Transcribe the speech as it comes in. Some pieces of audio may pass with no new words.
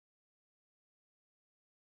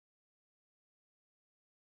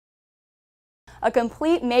a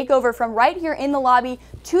complete makeover from right here in the lobby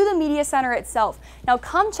to the media center itself. Now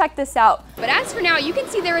come check this out. But as for now, you can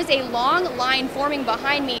see there is a long line forming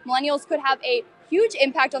behind me. Millennials could have a huge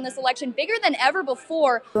impact on this election, bigger than ever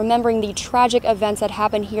before. Remembering the tragic events that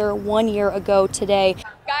happened here 1 year ago today.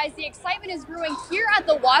 Guys, the excitement is brewing here at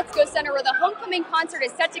the Watsco Center, where the homecoming concert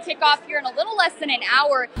is set to kick off here in a little less than an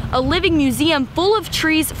hour. A living museum full of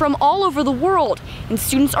trees from all over the world, and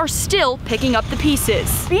students are still picking up the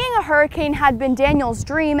pieces. Being a hurricane had been Daniel's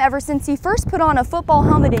dream ever since he first put on a football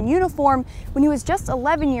helmet and uniform when he was just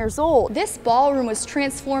 11 years old. This ballroom was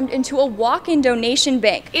transformed into a walk-in donation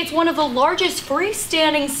bank. It's one of the largest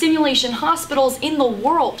freestanding simulation hospitals in the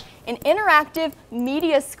world. An interactive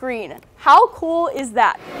media screen. How cool is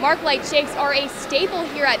that? Mark Light shakes are a staple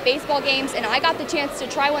here at baseball games, and I got the chance to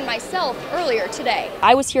try one myself earlier today.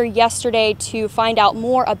 I was here yesterday to find out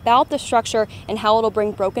more about the structure and how it'll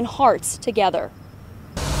bring broken hearts together.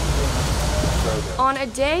 On a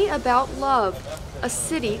day about love, a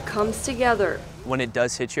city comes together. When it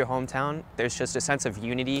does hit your hometown, there's just a sense of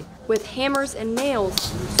unity. With hammers and nails,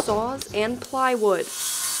 saws and plywood.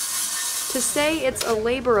 To say it's a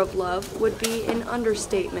labor of love would be an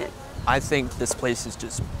understatement. I think this place is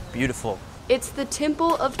just beautiful. It's the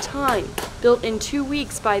Temple of Time, built in 2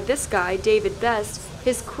 weeks by this guy, David Best,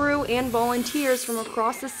 his crew and volunteers from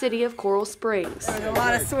across the city of Coral Springs. There's a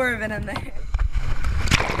lot of swerving in there.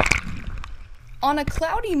 On a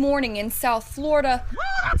cloudy morning in South Florida,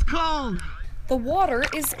 It's cold. the water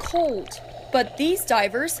is cold. But these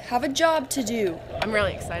divers have a job to do. I'm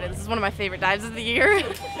really excited. This is one of my favorite dives of the year.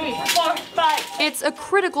 3, 4, 5. It's a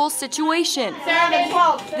critical situation. 7,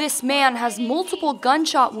 12. This man has multiple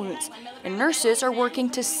gunshot wounds, and nurses are working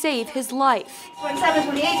to save his life. 27,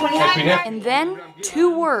 28, 29. And then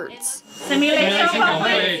 2 words. Simulation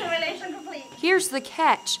complete. Simulation complete. Here's the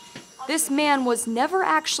catch. This man was never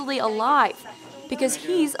actually alive because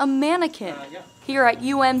he's a mannequin. Here at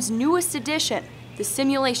UM's newest edition, the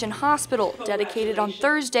Simulation Hospital, dedicated on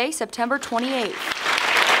Thursday, September 28th.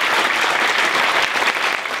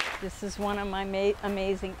 This is one of my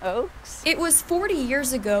amazing oaks. It was 40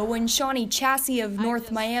 years ago when Shawnee Chassie of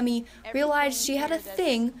North Miami realized she had a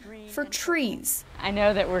thing for trees. I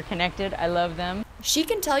know that we're connected. I love them. She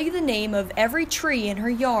can tell you the name of every tree in her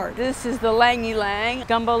yard. This is the Langy Lang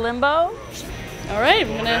Gumbo Limbo. All right,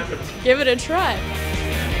 I'm gonna give it a try.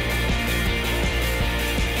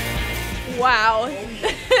 Wow,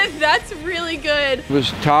 that's really good. It was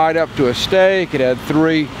tied up to a stake. It had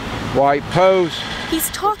 3 white posts. He's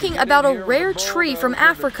talking about a rare tree from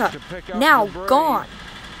Africa, now gone.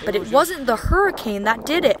 But it wasn't the hurricane that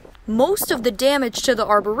did it. Most of the damage to the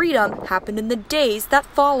arboretum happened in the days that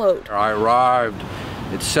followed. I arrived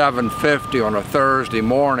at 7:50 on a Thursday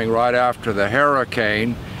morning right after the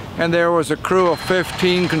hurricane, and there was a crew of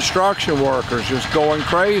 15 construction workers just going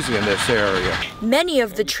crazy in this area. Many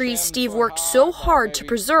of the trees Steve worked so hard to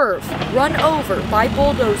preserve run over by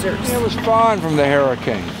bulldozers. It was fine from the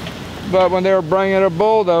hurricane, but when they were bringing a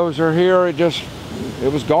bulldozer here,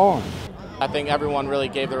 it was gone. I think everyone really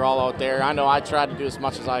gave their all out there. I know I tried to do as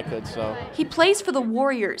much as I could, so. He plays for the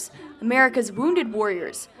Warriors, America's wounded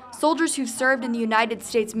warriors, soldiers who've served in the United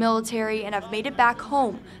States military and have made it back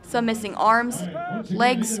home, some missing arms,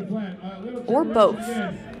 legs, or both.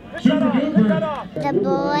 The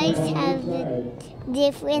boys have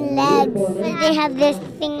different legs. They have this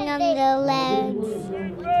thing on their legs.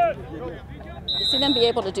 To see them be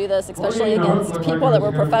able to do this, especially against people that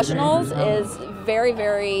were professionals, is very,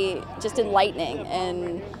 very just enlightening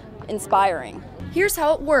and inspiring. Here's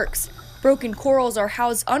how it works. Broken corals are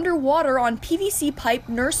housed underwater on PVC pipe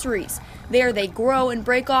nurseries. There they grow and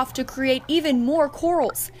break off to create even more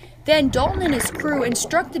corals. Then Dalton and his crew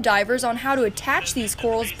instruct the divers on how to attach these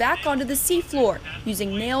corals back onto the seafloor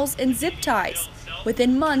using nails and zip ties.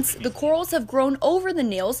 Within months, the corals have grown over the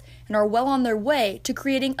nails and are well on their way to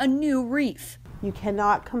creating a new reef. You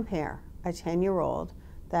cannot compare a 10-year-old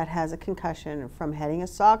that has a concussion from hitting a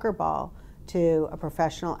soccer ball to a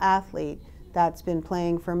professional athlete that's been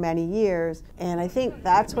playing for many years. And I think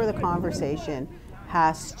that's where the conversation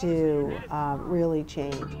has to really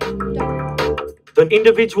change. The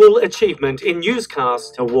Individual Achievement in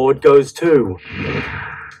Newscast Award goes to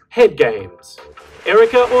Head Games,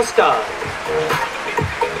 Erika Orstad.